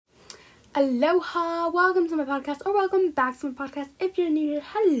Aloha, welcome to my podcast, or welcome back to my podcast if you're new here.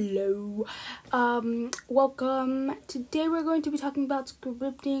 Hello. Welcome. Today we're going to be talking about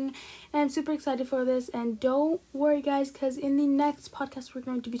scripting, and I'm super excited for this. And don't worry, guys, because in the next podcast we're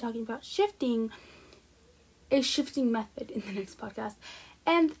going to be talking about shifting method in the next podcast.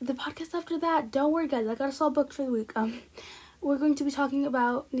 And the podcast after that, don't worry, guys, I got us all booked for the week. We're going to be talking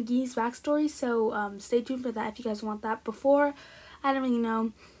about Nagi's backstory, so stay tuned for that if you guys want that. Before, I don't really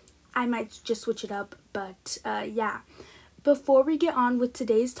know. I might just switch it up, but yeah. Before we get on with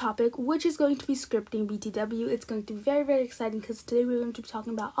today's topic, which is going to be scripting BTW, it's going to be very, very exciting because today we're going to be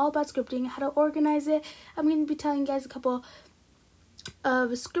talking all about scripting, how to organize it. I'm going to be telling you guys a couple of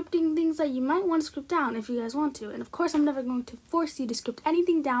scripting things that you might want to script down if you guys want to. And of course, I'm never going to force you to script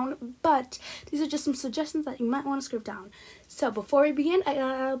anything down, but these are just some suggestions that you might want to script down. So before we begin,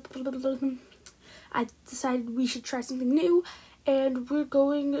 I decided we should try something new. And we're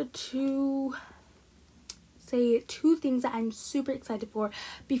going to say two things that I'm super excited for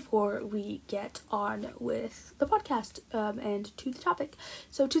before we get on with the podcast and to the topic.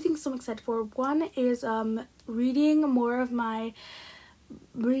 So two things I'm excited for. One is reading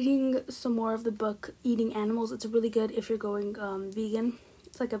some more of the book Eating Animals. It's really good if you're going vegan.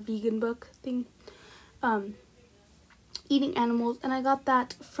 It's like a vegan book thing. Eating Animals. And I got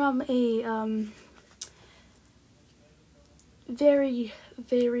that from a very,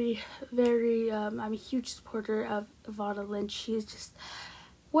 very, I'm a huge supporter of Ivana Lynch. She's just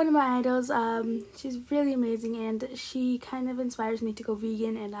one of my idols. She's really amazing, and she kind of inspires me to go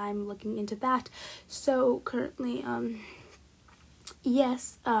vegan, and I'm looking into that. So currently,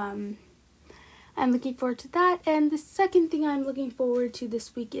 yes, I'm looking forward to that. And the second thing I'm looking forward to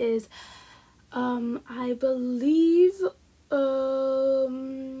this week is, I believe, I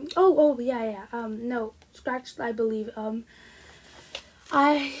believe,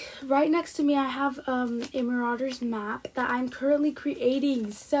 right next to me I have a Marauders map that I'm currently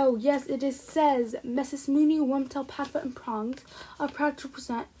creating. So yes, it says Mrs. Mooney, Wormtail, Padfoot, and Prongs are proud to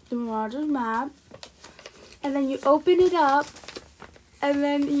present the Marauders map. And then you open it up, and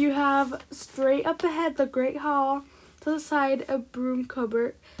then you have straight up ahead the Great Hall, to the side a broom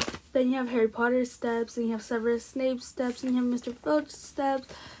cupboard. Then you have Harry Potter steps, and you have Severus Snape steps, and you have Mr. Filch steps,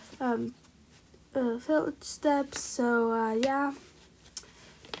 So yeah.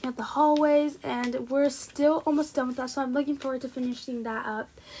 At the hallways, and we're still almost done with that, so I'm looking forward to finishing that up.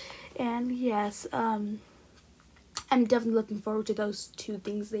 And yes, I'm definitely looking forward to those two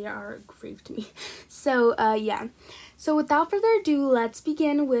things. They are great to me. So yeah, so without further ado, let's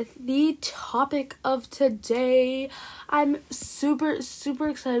begin with the topic of today. I'm super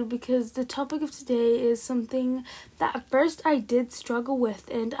excited because the topic of today is something that at first I did struggle with,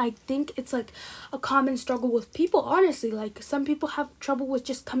 and I think it's like a common struggle with people, honestly. Like, some people have trouble with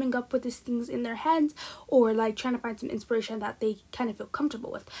just coming up with these things in their heads, or like trying to find some inspiration that they kind of feel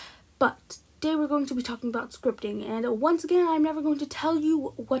comfortable with. But today we're going to be talking about scripting, and once again, I'm never going to tell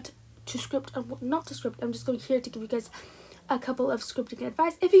you what to script and what not to script. I'm just here to give you guys a couple of scripting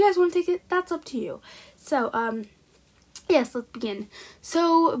advice. If you guys want to take it, that's up to you. So yes, let's begin.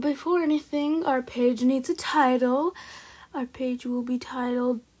 So before anything, our page needs a title. Our page will be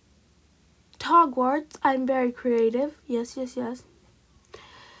titled Hogwarts. I'm very creative. Yes.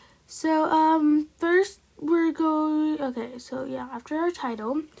 So first we're going, okay, so yeah, after our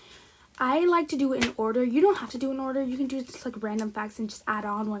title, I like to do it in order. You don't have to do it in order. You can do just like random facts and just add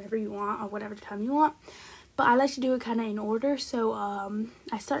on whenever you want or whatever time you want. But I like to do it kind of in order. So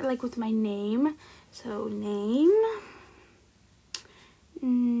I start like with my name. So name,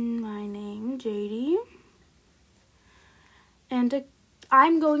 my name, JD. And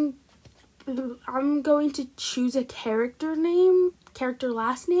I'm going to choose a character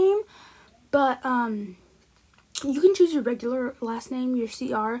last name. But you can choose your regular last name, your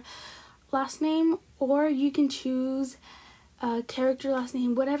CR last name, or you can choose a character last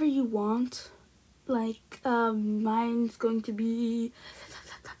name, whatever you want. Like mine's going to be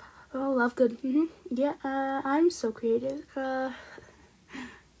Lovegood. Yeah, I'm so creative. I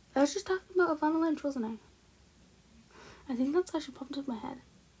was just talking about Ivana Lynch, wasn't I? I think that's actually popped into my head.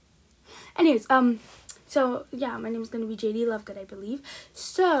 Anyways, so yeah, my name is going to be JD Lovegood, I believe.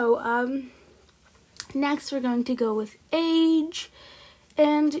 So next we're going to go with age.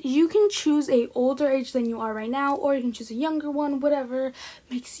 And you can choose a older age than you are right now, or you can choose a younger one, whatever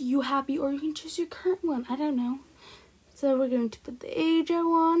makes you happy, or you can choose your current one. I don't know. So we're going to put the age I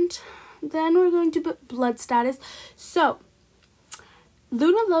want. Then we're going to put blood status. So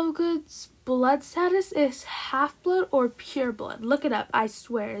Luna Lovegood's blood status is half-blood or pure blood. Look it up. I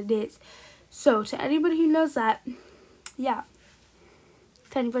swear it is. So to anybody who knows that, yeah.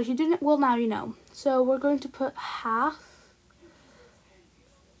 But if you didn't, well, now you know. So we're going to put half.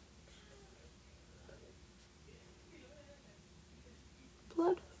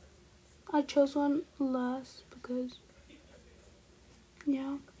 Blood. I chose one less because,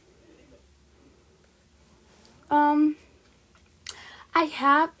 yeah. I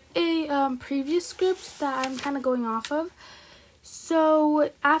have a previous script that I'm kind of going off of. So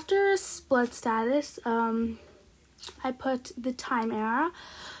after blood status, I put the time era,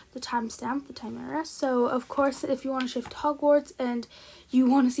 the timestamp, the time era. So of course, if you want to shift Hogwarts and you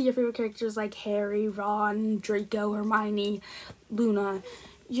want to see your favorite characters like Harry, Ron, Draco, Hermione, Luna,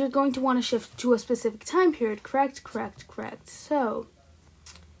 you're going to want to shift to a specific time period. Correct. So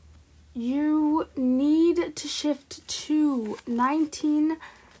you need to shift to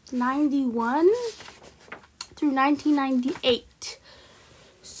 1991 through 1998.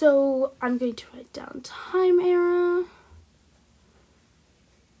 So I'm going to write down time era.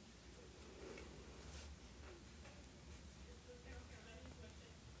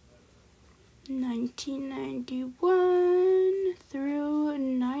 (1991) through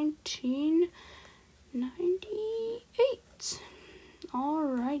 1998.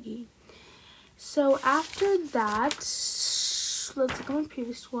 Alrighty. So after that, let's look at my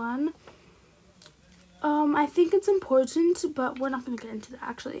previous one. I think it's important, but we're not going to get into that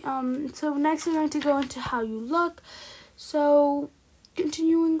actually. So next we're going to go into how you look. So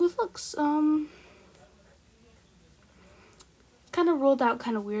continuing with looks. Kind of rolled out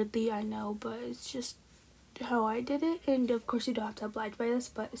kind of weirdly, I know, but it's just how I did it. And of course you don't have to oblige by this,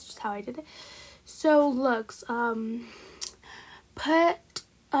 but it's just how I did it. So looks, I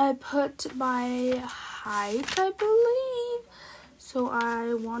put my height, I believe. So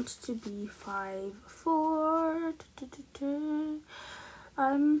I want to be 5'4".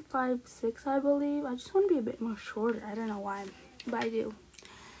 I'm 5'6", I believe. I just want to be a bit more shorter. I don't know why, but I do.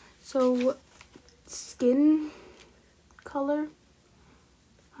 So skin color,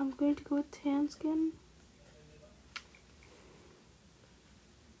 I'm going to go with tan skin.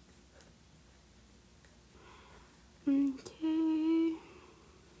 Okay.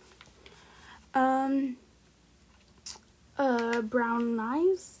 Brown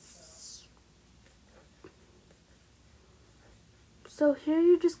eyes. So here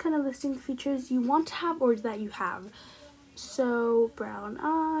you're just kind of listing the features you want to have or that you have. So brown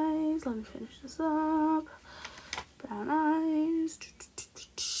eyes, let me finish this up. Brown eyes,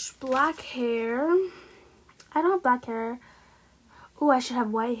 black hair. I don't have black hair. Oh, I should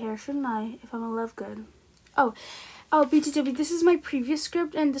have white hair, shouldn't I? If I'm a love good. Oh, BTW, this is my previous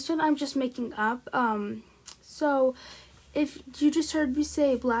script, and this one I'm just making up. So if you just heard me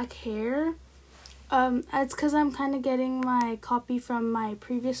say black hair, it's because I'm kind of getting my copy from my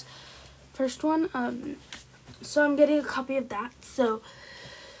first one. So I'm getting a copy of that. So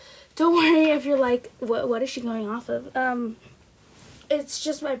don't worry if you're like, what is she going off of? It's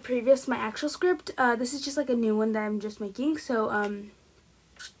just my actual script. This is just like a new one that I'm just making. So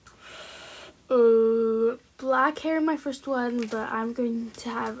black hair in my first one, but I'm going to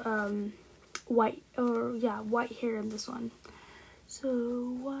have white hair in this one.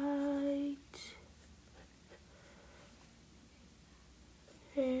 So white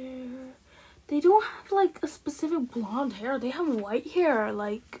hair. They don't have like a specific blonde hair. They have white hair.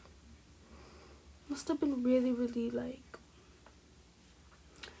 Like, must have been really, really like,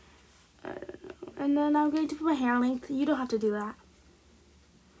 I don't know. And then I'm going to put my hair length. You don't have to do that.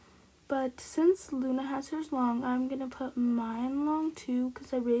 But since Luna has hers long, I'm going to put mine long too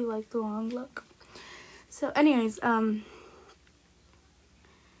because I really like the long look. So anyways,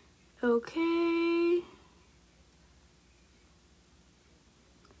 okay.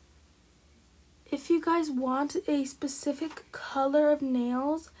 If you guys want a specific color of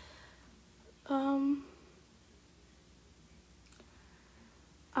nails,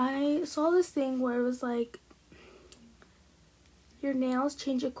 I saw this thing where it was like, your nails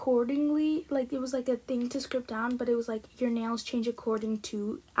change accordingly. Like, it was like a thing to script down, but it was like your nails change according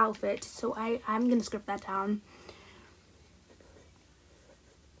to outfit. So I'm gonna script that down.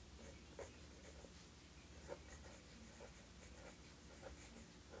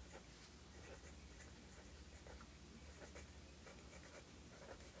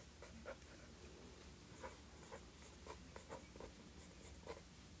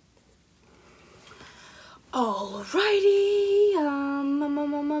 Alrighty.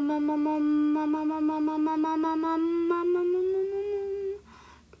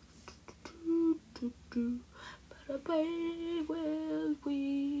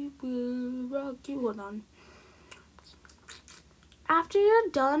 We will rock you. Hold on. After you're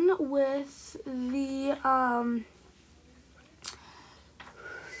done with the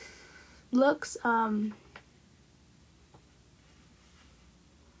looks.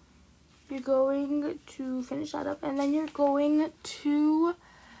 You're going to finish that up, and then you're going to,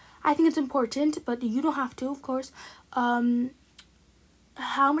 I think it's important, but you don't have to, of course, how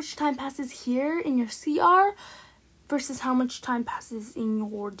much time passes here in your CR versus how much time passes in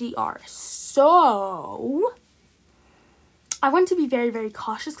your DR. So, I want to be very, very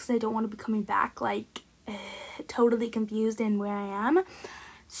cautious because I don't want to be coming back, like, totally confused in where I am.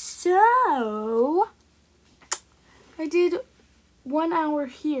 So, I did 1 hour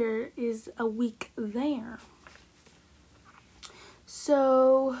here is a week there.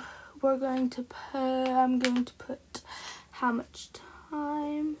 So I'm going to put how much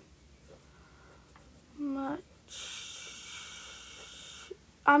time,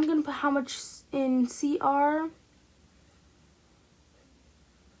 I'm going to put how much in CR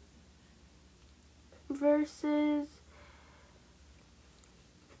versus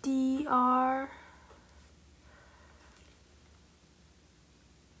DR.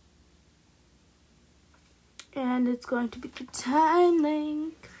 And it's going to be the time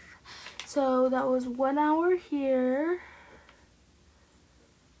length. So that was 1 hour here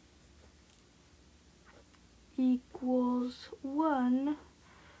equals 1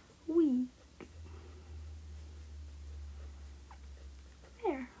 week.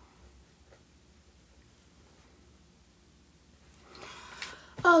 There.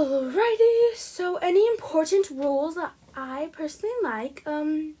 Alrighty, so any important rules that I personally like,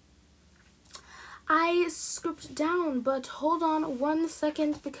 I scripted down, but hold on 1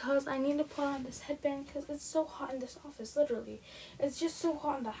 second because I need to put on this headband because it's so hot in this office, literally. It's just so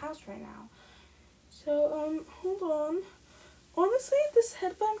hot in the house right now. So, hold on. Honestly, this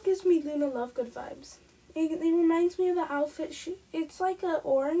headband gives me Luna Lovegood vibes. It reminds me of the outfit it's like a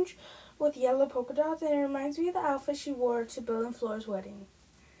orange with yellow polka dots, and it reminds me of the outfit she wore to Bill and Flora's wedding.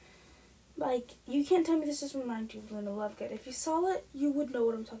 Like, you can't tell me this doesn't remind you of Luna Lovegood. If you saw it, you would know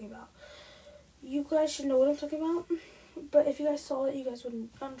what I'm talking about. You guys should know what I'm talking about, but if you guys saw it, you guys would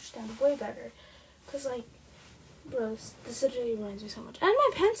understand way better. Because, like, bro, this literally reminds me so much. And my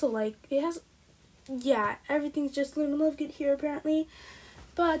pencil, like, it has, yeah, everything's just Luna Lovegood here, apparently.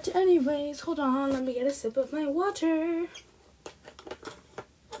 But, anyways, hold on, let me get a sip of my water.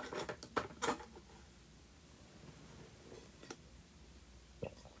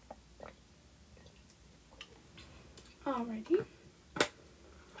 Alrighty.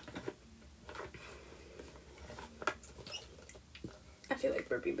 I feel like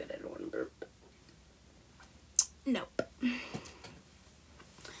burping, but I don't want to burp. Nope.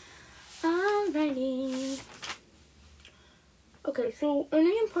 Alrighty. Okay, so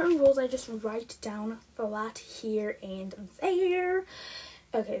any important rules I just write down flat here and there.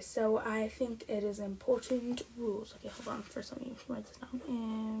 Okay, so I think it is important rules. Okay, hold on. First, let me write this down.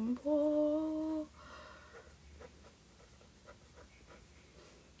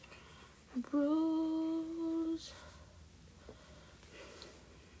 Rules.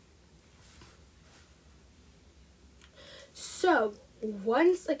 So,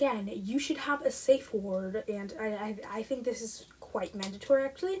 once again, you should have a safe word, and I think this is quite mandatory,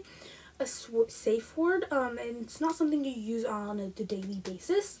 actually. A safe word, and it's not something you use on a daily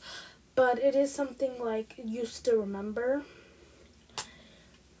basis, but it is something, like, you still remember.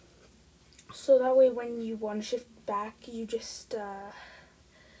 So that way, when you want to shift back, you just,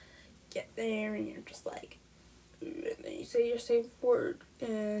 get there, and you're just like, and then you say your safe word,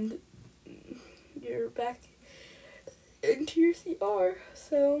 and you're back into your CR.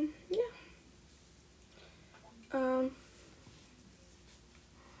 So yeah.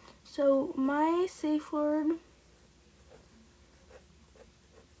 So my safe word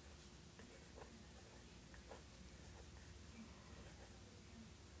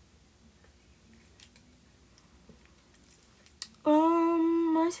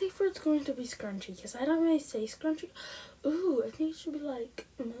my safe word's going to be scrunchy because I don't really say scrunchy. Ooh, I think it should be like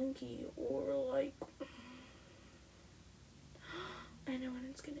monkey or like, I know what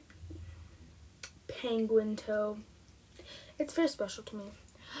it's gonna be. Penguin toe. It's very special to me.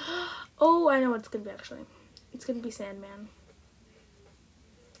 Oh, I know what it's gonna be actually. It's gonna be Sandman.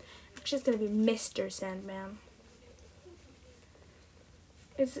 Actually, it's gonna be Mr. Sandman.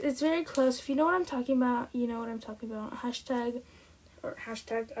 It's very close. If you know what I'm talking about, you know what I'm talking about. At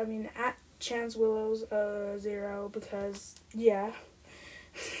ChansWillows 0, because yeah.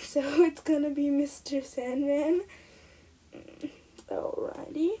 So it's gonna be Mr. Sandman.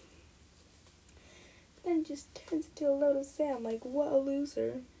 Alrighty. Then just turns into a load of sand, like, what a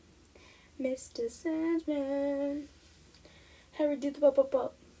loser. Mr. Sandman. Harry, do the bop bop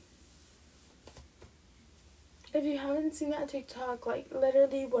bop. If you haven't seen that TikTok, like,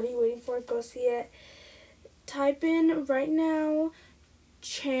 literally, what are you waiting for? Go see it. Type in right now,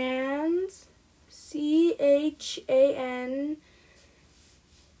 Chans, CHAN,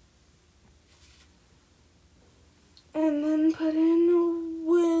 and then put in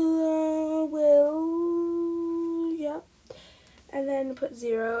Will, yep, and then put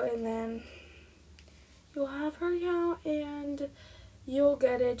 0, and then you'll have her account, and you'll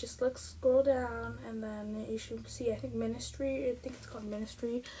get it. Just scroll down, and then you should see, I think Ministry, I think it's called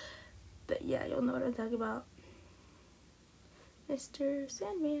Ministry, but yeah, you'll know what I'm talking about. Mr.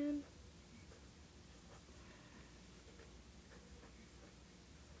 Sandman.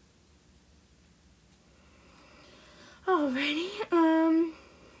 Alrighty,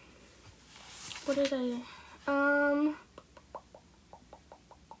 what did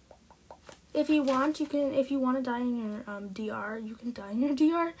if you want, you can, if you want to die in your, DR, you can die in your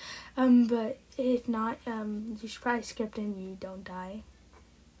DR, but if not, you should probably script in you don't die.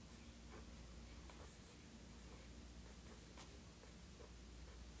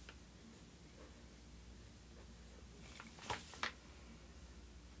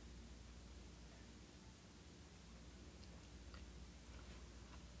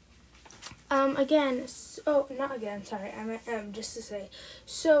 Again, not again, sorry, I meant, just to say,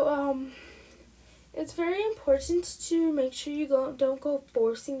 so, it's very important to make sure you don't go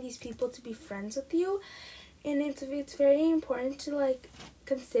forcing these people to be friends with you, and it's very important to, like,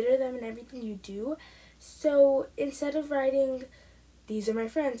 consider them in everything you do. So instead of writing, these are my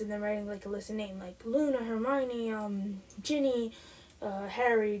friends, and then writing, like, a list of names, like Luna, Hermione, Ginny,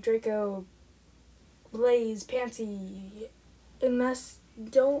 Harry, Draco, Blaze, Pansy, I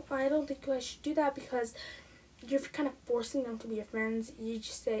don't think you guys should do that, because you're kind of forcing them to be your friends. You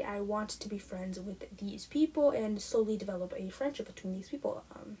just say, I want to be friends with these people, and slowly develop a friendship between these people.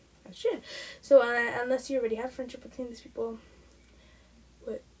 That's should. So unless you already have a friendship between these people,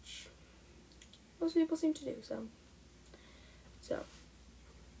 which most people seem to do, so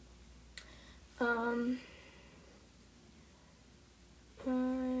I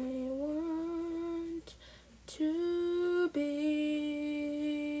want to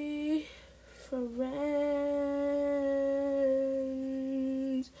be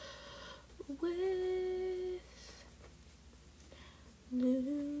friends with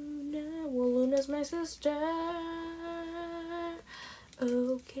Luna. Well, Luna's my sister.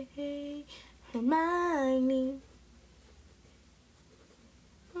 Okay, Hermione.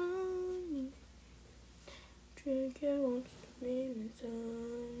 Draco wants to be his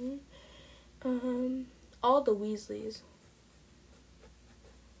own. All the Weasleys.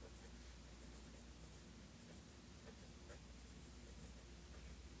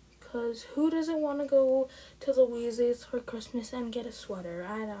 Because who doesn't want to go to the Weasleys for Christmas and get a sweater?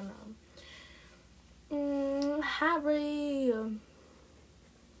 I don't know. Harry.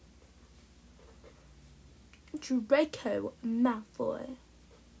 Draco Malfoy.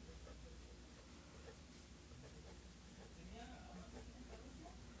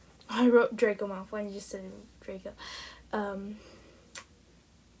 I wrote Draco Malfoy and just said Draco. I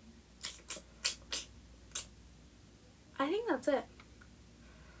think that's it.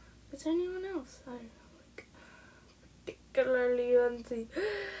 Is there anyone else I like particularly want to see?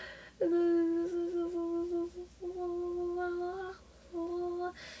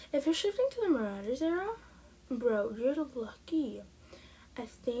 If you're shifting to the Marauders era, bro, you're lucky. I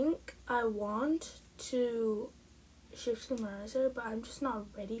think I want to shift to the Marauders era, but I'm just not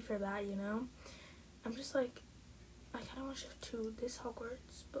ready for that, you know? I'm just like, I kind of want to shift to this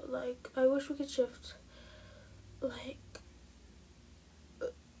Hogwarts, but like, I wish we could shift, like,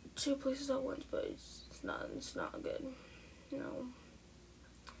 2 places at once, but it's not good, you know.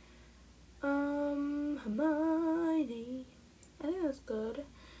 Hermione. I think that's good.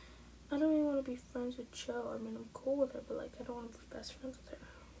 I don't really want to be friends with Cho. I mean, I'm cool with her, but like, I don't want to be best friends with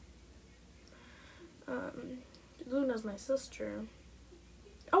her. Luna's my sister.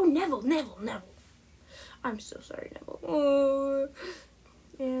 Oh, Neville. I'm so sorry, Neville. Oh.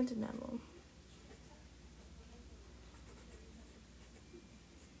 And Neville.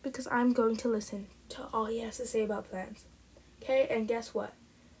 Because I'm going to listen to all he has to say about plants. Okay, and guess what?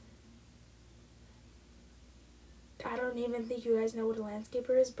 I don't even think you guys know what a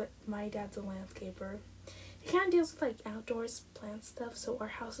landscaper is, but my dad's a landscaper. He kind of deals with, like, outdoors plant stuff, so our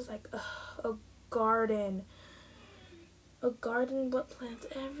house is like a garden. A garden with plants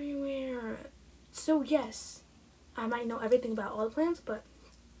everywhere. So yes, I might know everything about all the plants, but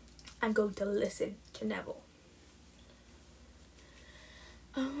I'm going to listen to Neville.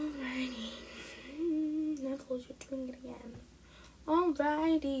 Alrighty. Neville, you're doing it again.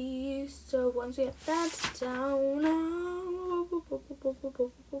 Alrighty, so once we have that down,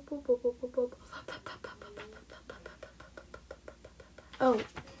 oh,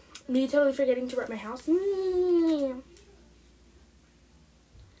 me totally forgetting to write my house.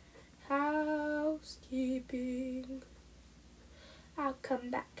 Housekeeping. I'll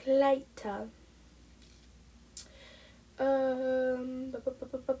come back later.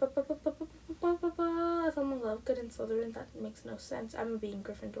 Someone Lovegood and Slytherin, that makes no sense. I'm being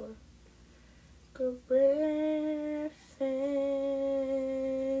Gryffindor. Gryffindor.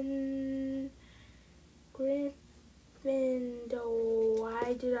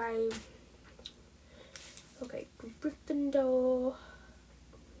 Why did I... Okay, Gryffindor.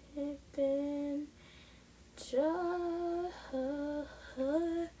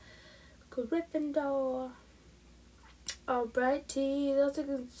 Gryffindor. Alrighty, that's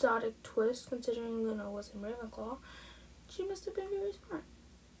an exotic twist considering Luna was in Ravenclaw. She must have been very smart.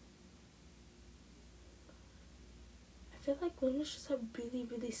 I feel like Luna's just really,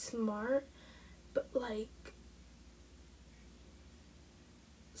 really smart, but like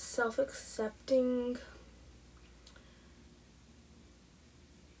self-accepting.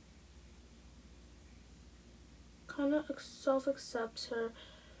 Kind of self-accepts her.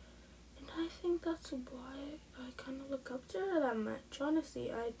 And I think that's why I kind of look up to her that much.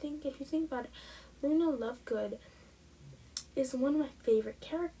 Honestly, I think if you think about it, Luna Lovegood is one of my favorite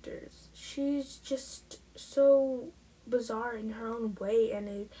characters. She's just so bizarre in her own way,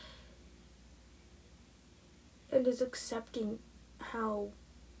 and is accepting how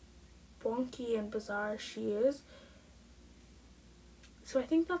wonky and bizarre she is. So I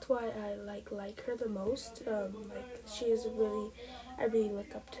think that's why I like her the most. She is I really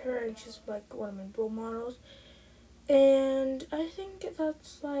look up to her, and she's like one of my role models. And I think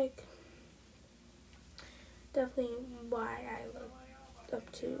that's like definitely why I look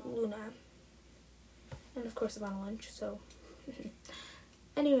up to Luna. And of course Ivana Lynch, so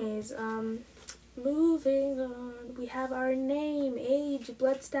anyways, moving on. We have our name, age,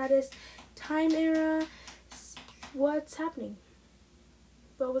 blood status, time era. What's happening?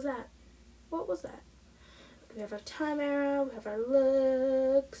 What was that? What was that? We have our time era, we have our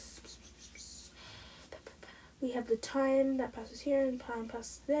looks, we have the time that passes here and time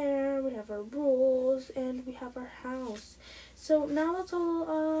passes there, we have our rules, and we have our house. So now that's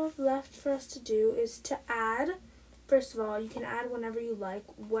all left for us to do is to add. First of all, you can add whenever you like,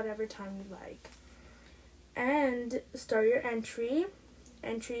 whatever time you like. And start your entry.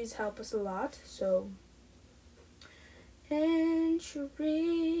 Entries help us a lot, so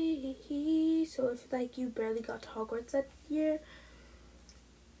entry. So if like you barely got to Hogwarts that year,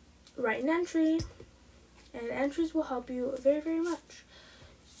 write an entry, and entries will help you very, very much.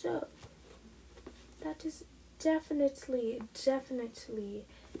 So that is definitely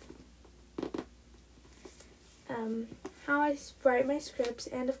how I write my scripts.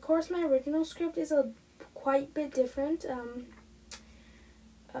 And of course my original script is a quite bit different.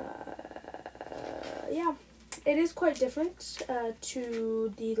 Yeah, it is quite different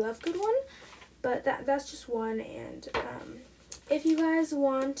to the Lovegood one, but that's just one. And if you guys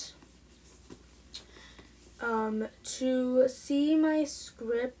want to see my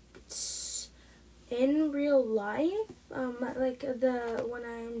script in real life, like the one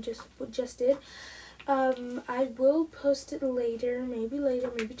I just did, I will post it later, maybe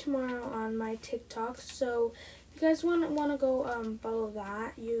tomorrow on my TikTok. So if you guys want to go follow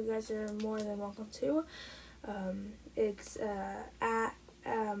that, you guys are more than welcome to. It's at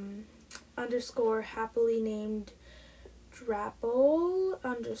 _ happily named Drapple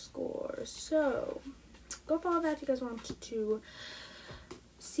 _ So go follow that if you guys want to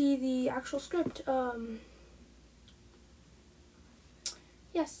see the actual script.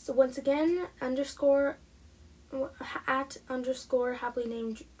 Yes, so once again, at _ happily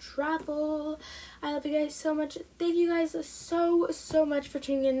named Drapple. I love you guys so much. Thank you guys so much for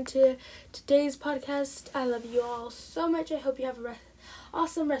tuning in to today's podcast. I love you all so much. I hope you have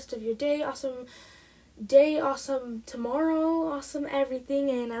awesome rest of your day, awesome tomorrow, awesome everything,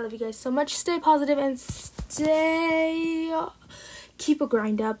 and I love you guys so much. Stay positive and keep a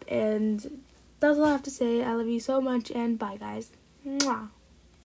grind up, and that's all I have to say. I love you so much, and bye guys. Mwah.